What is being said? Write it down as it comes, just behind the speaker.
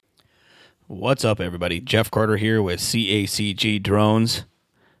What's up, everybody? Jeff Carter here with CACG Drones,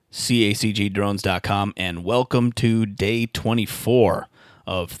 cacgdrones.com, and welcome to day 24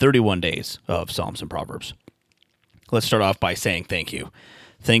 of 31 days of Psalms and Proverbs. Let's start off by saying thank you.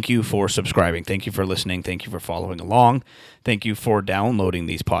 Thank you for subscribing. Thank you for listening. Thank you for following along. Thank you for downloading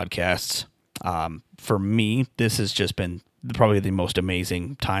these podcasts. For me, this has just been probably the most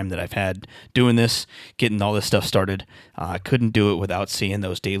amazing time that I've had doing this, getting all this stuff started. I couldn't do it without seeing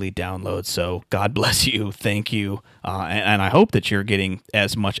those daily downloads. So God bless you. Thank you. And I hope that you're getting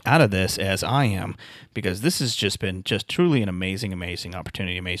as much out of this as I am, because this has just been truly an amazing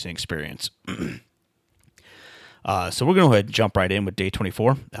opportunity, amazing experience. So we're going to go ahead and jump right in with day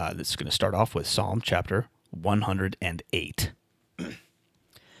 24. This is going to start off with Psalm chapter 108.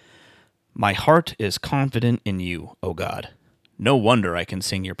 My heart is confident in you, O God. No wonder I can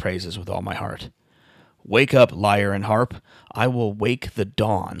sing your praises with all my heart. Wake up, lyre and harp. I will wake the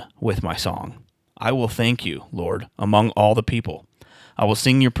dawn with my song. I will thank you, Lord, among all the people. I will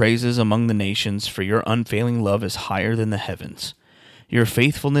sing your praises among the nations, for your unfailing love is higher than the heavens. Your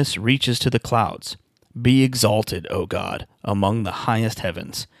faithfulness reaches to the clouds. Be exalted, O God, among the highest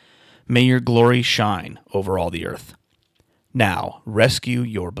heavens. May your glory shine over all the earth. Now rescue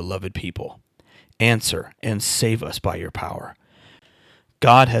your beloved people. Answer and save us by your power.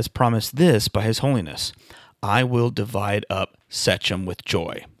 God has promised this by his holiness. I will divide up Shechem with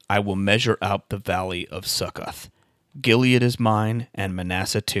joy. I will measure out the valley of Succoth. Gilead is mine, and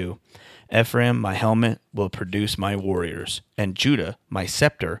Manasseh too. Ephraim, my helmet, will produce my warriors, and Judah, my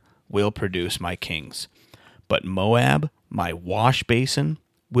scepter, will produce my kings. But Moab, my wash basin,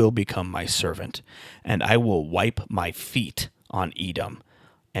 will become my servant, and I will wipe my feet on Edom,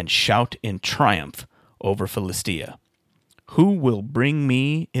 and shout in triumph over Philistia. Who will bring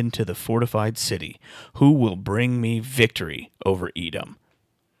me into the fortified city? Who will bring me victory over Edom?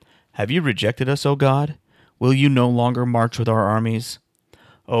 Have you rejected us, O God? Will you no longer march with our armies?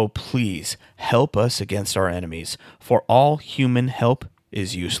 Oh, please help us against our enemies, for all human help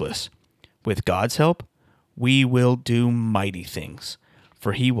is useless. With God's help, we will do mighty things,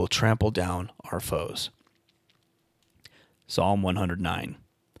 for he will trample down our foes. Psalm 109.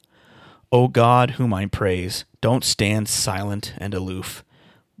 O God, whom I praise, don't stand silent and aloof,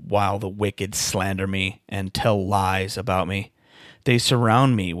 while the wicked slander me and tell lies about me. They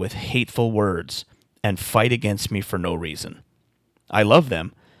surround me with hateful words and fight against me for no reason. I love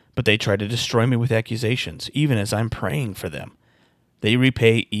them, but they try to destroy me with accusations, even as I'm praying for them. They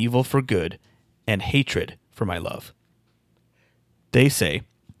repay evil for good and hatred for my love. They say,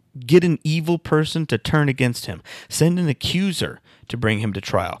 get an evil person to turn against him. Send an accuser to bring him to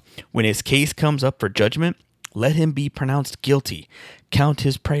trial. When his case comes up for judgment, let him be pronounced guilty. Count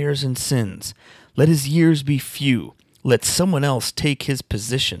his prayers and sins. Let his years be few. Let someone else take his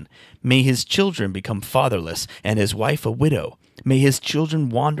position. May his children become fatherless and his wife a widow. May his children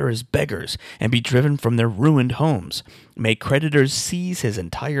wander as beggars and be driven from their ruined homes. May creditors seize his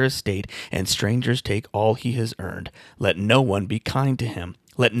entire estate and strangers take all he has earned. Let no one be kind to him.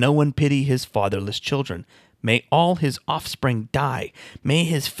 Let no one pity his fatherless children. May all his offspring die. May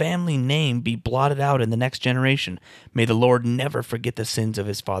his family name be blotted out in the next generation. May the Lord never forget the sins of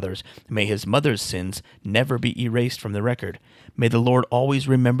his fathers. May his mother's sins never be erased from the record. May the Lord always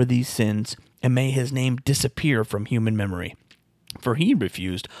remember these sins, and may his name disappear from human memory. For he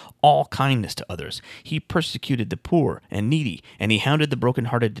refused all kindness to others. He persecuted the poor and needy, and he hounded the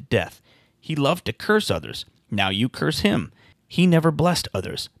brokenhearted to death. He loved to curse others. Now you curse him. He never blessed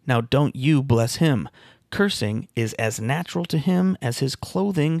others. Now don't you bless him. Cursing is as natural to him as his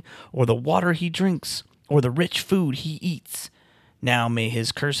clothing, or the water he drinks, or the rich food he eats. Now may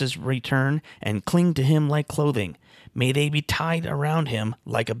his curses return and cling to him like clothing. May they be tied around him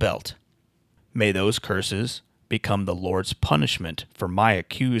like a belt. May those curses become the Lord's punishment for my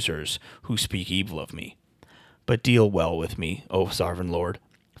accusers who speak evil of me. But deal well with me, O sovereign Lord,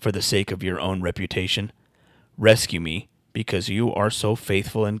 for the sake of your own reputation. Rescue me, because you are so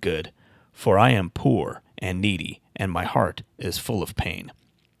faithful and good, for I am poor and needy, and my heart is full of pain.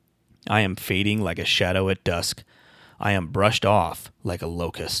 I am fading like a shadow at dusk. I am brushed off like a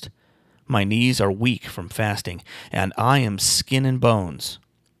locust. My knees are weak from fasting, and I am skin and bones.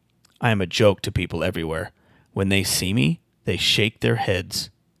 I am a joke to people everywhere. When they see me, they shake their heads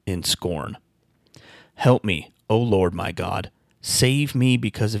in scorn. Help me, O Lord my God. Save me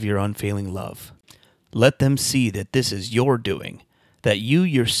because of your unfailing love. Let them see that this is your doing, that you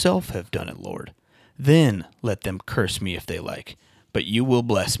yourself have done it, Lord. Then let them curse me if they like, but you will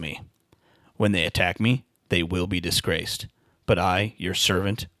bless me. When they attack me, they will be disgraced. But I, your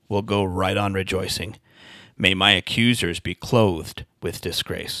servant, will go right on rejoicing. May my accusers be clothed with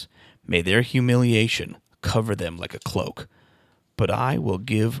disgrace. May their humiliation cover them like a cloak. But I will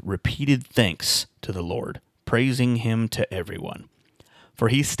give repeated thanks to the Lord, praising him to everyone. For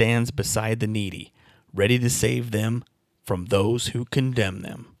he stands beside the needy, ready to save them from those who condemn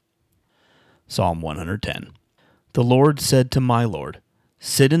them. Psalm 110. The Lord said to my Lord,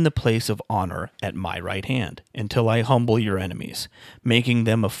 sit in the place of honor at my right hand, until I humble your enemies, making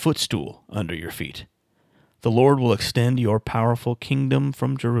them a footstool under your feet. The Lord will extend your powerful kingdom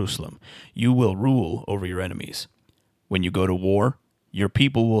from Jerusalem. You will rule over your enemies. When you go to war, your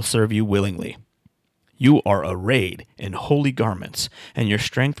people will serve you willingly. You are arrayed in holy garments, and your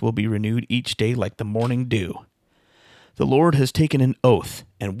strength will be renewed each day like the morning dew. The Lord has taken an oath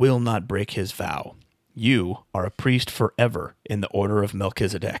and will not break his vow. You are a priest forever in the order of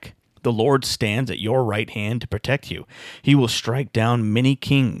Melchizedek. The Lord stands at your right hand to protect you. He will strike down many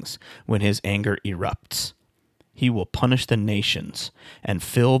kings when his anger erupts. He will punish the nations and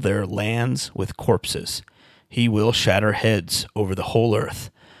fill their lands with corpses. He will shatter heads over the whole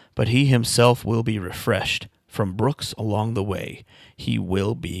earth, but he himself will be refreshed. From brooks along the way, he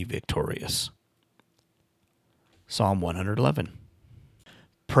will be victorious. Psalm 111.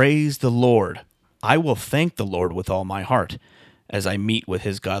 Praise the Lord. I will thank the Lord with all my heart as I meet with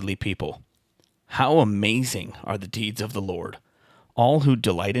his godly people. How amazing are the deeds of the Lord! All who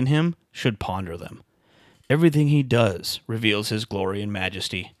delight in him should ponder them. Everything he does reveals his glory and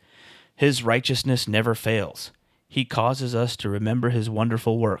majesty. His righteousness never fails. He causes us to remember his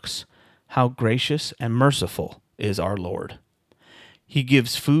wonderful works. How gracious and merciful is our Lord. He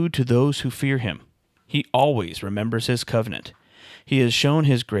gives food to those who fear him. He always remembers his covenant. He has shown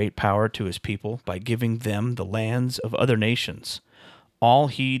his great power to his people by giving them the lands of other nations. All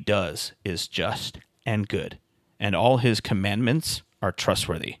he does is just and good, and all his commandments are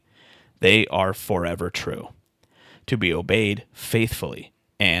trustworthy. They are forever true, to be obeyed faithfully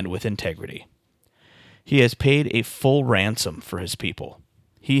and with integrity. He has paid a full ransom for his people.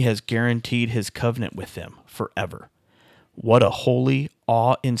 He has guaranteed his covenant with them forever. What a holy,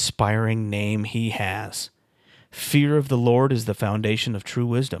 awe-inspiring name he has. Fear of the Lord is the foundation of true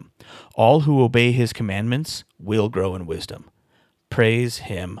wisdom. All who obey his commandments will grow in wisdom. Praise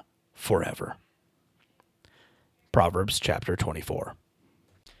him forever. Proverbs chapter 24.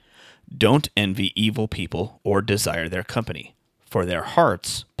 Don't envy evil people or desire their company, for their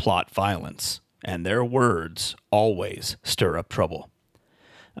hearts plot violence, and their words always stir up trouble.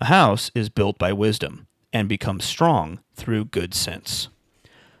 A house is built by wisdom, and becomes strong through good sense.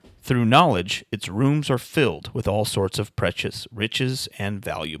 Through knowledge, its rooms are filled with all sorts of precious riches and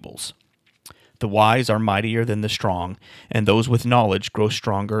valuables. The wise are mightier than the strong, and those with knowledge grow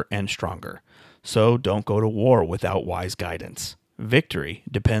stronger and stronger. So don't go to war without wise guidance. Victory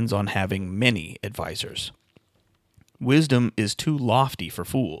depends on having many advisors. Wisdom is too lofty for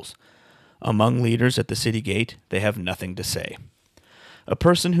fools. Among leaders at the city gate, they have nothing to say. A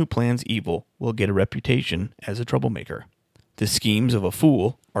person who plans evil will get a reputation as a troublemaker. The schemes of a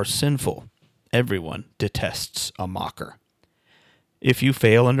fool are sinful. Everyone detests a mocker. If you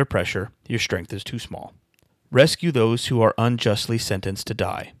fail under pressure, your strength is too small. Rescue those who are unjustly sentenced to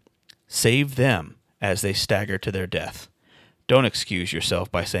die. Save them as they stagger to their death. Don't excuse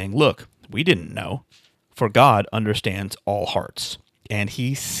yourself by saying, "Look, we didn't know." For God understands all hearts, and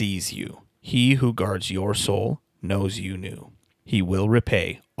he sees you. He who guards your soul knows you knew. He will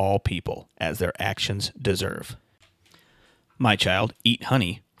repay all people as their actions deserve. My child, eat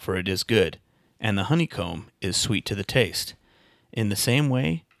honey, for it is good, and the honeycomb is sweet to the taste. In the same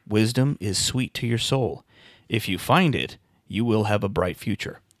way, wisdom is sweet to your soul. If you find it, you will have a bright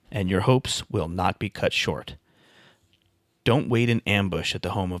future, and your hopes will not be cut short. Don't wait in ambush at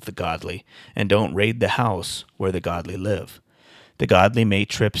the home of the godly, and don't raid the house where the godly live. The godly may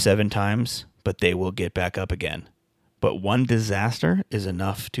trip 7 times, but they will get back up again. But one disaster is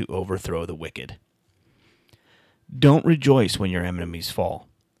enough to overthrow the wicked. Don't rejoice when your enemies fall.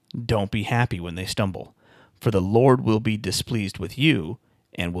 Don't be happy when they stumble, for the Lord will be displeased with you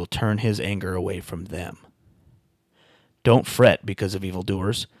and will turn his anger away from them. Don't fret because of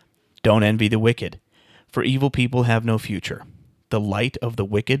evildoers. Don't envy the wicked, for evil people have no future. The light of the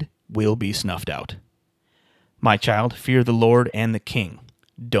wicked will be snuffed out. My child, fear the Lord and the king.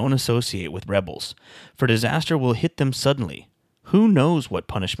 Don't associate with rebels, for disaster will hit them suddenly. Who knows what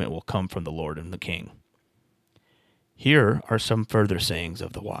punishment will come from the Lord and the king? Here are some further sayings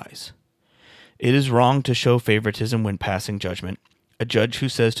of the wise. It is wrong to show favoritism when passing judgment. A judge who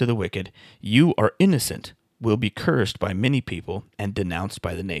says to the wicked, "You are innocent," will be cursed by many people and denounced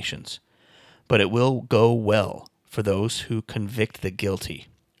by the nations. But it will go well for those who convict the guilty.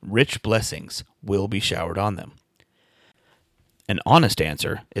 Rich blessings will be showered on them. An honest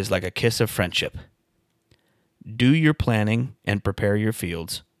answer is like a kiss of friendship. Do your planning and prepare your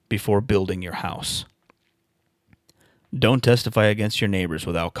fields before building your house. Don't testify against your neighbors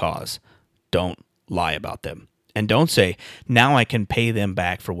without cause. Don't lie about them. And don't say, now I can pay them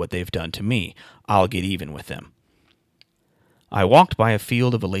back for what they've done to me. I'll get even with them. I walked by a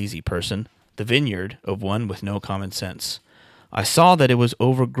field of a lazy person, the vineyard of one with no common sense. I saw that it was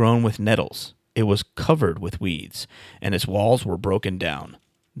overgrown with nettles. It was covered with weeds, and its walls were broken down.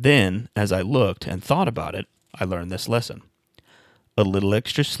 Then, as I looked and thought about it, I learned this lesson. A little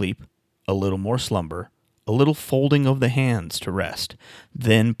extra sleep, a little more slumber, a little folding of the hands to rest.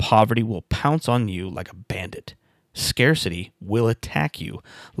 Then poverty will pounce on you like a bandit. Scarcity will attack you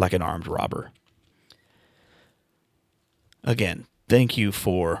like an armed robber. Again, thank you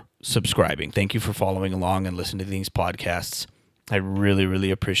for subscribing. Thank you for following along and listening to these podcasts. I really, really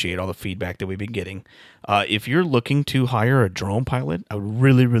appreciate all the feedback that we've been getting. If you're looking to hire a drone pilot, I would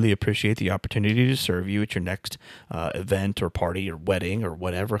really, really appreciate the opportunity to serve you at your next event or party or wedding or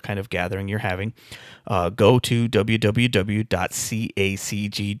whatever kind of gathering you're having. Go to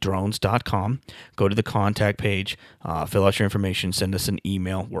www.cacgdrones.com. Go to the contact page, fill out your information, send us an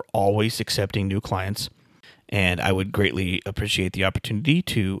email. We're always accepting new clients, and I would greatly appreciate the opportunity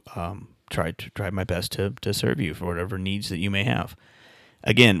to try my best to serve you for whatever needs that you may have.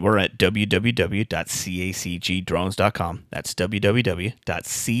 Again, we're at www.cacgdrones.com. That's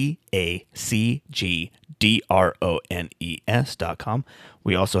www.cacgdrones.com.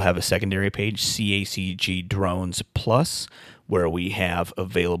 We also have a secondary page, CACG Drones Plus, where we have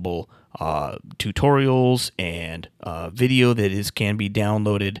available tutorials and video that can be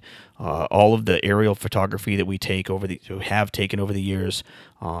downloaded. All of the aerial photography that we have taken over the years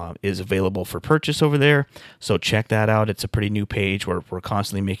is available for purchase over there. So check that out. It's a pretty new page where we're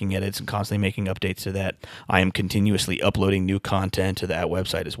constantly making edits and constantly making updates to that. I am continuously uploading new content to that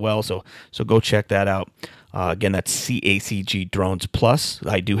website as well. So go check that out. Again, that's CACG Drones Plus.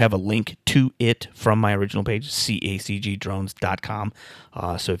 I do have a link to it from my original page, cacgdrones.com.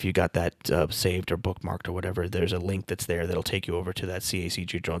 So if you got that saved or bookmarked or whatever, there's a link that's there that'll take you over to that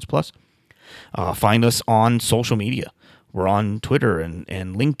CACG Drones Plus. Find us on social media. We're on Twitter and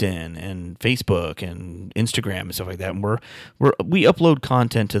LinkedIn and Facebook and Instagram and stuff like that. And we upload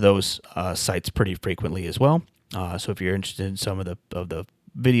content to those sites pretty frequently as well. So if you're interested in some of the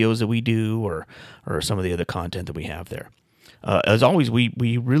videos that we do or some of the other content that we have there. As always,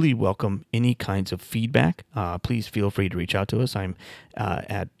 we really welcome any kinds of feedback. Please feel free to reach out to us. I'm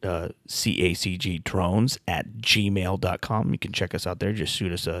at cacgdrones@gmail.com. You can check us out there. Just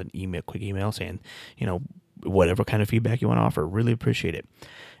shoot us a quick email saying, whatever kind of feedback you want to offer. Really appreciate it.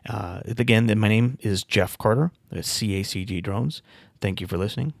 Again, my name is Jeff Carter at CACG Drones. Thank you for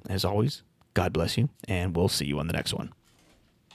listening. As always, God bless you, and we'll see you on the next one.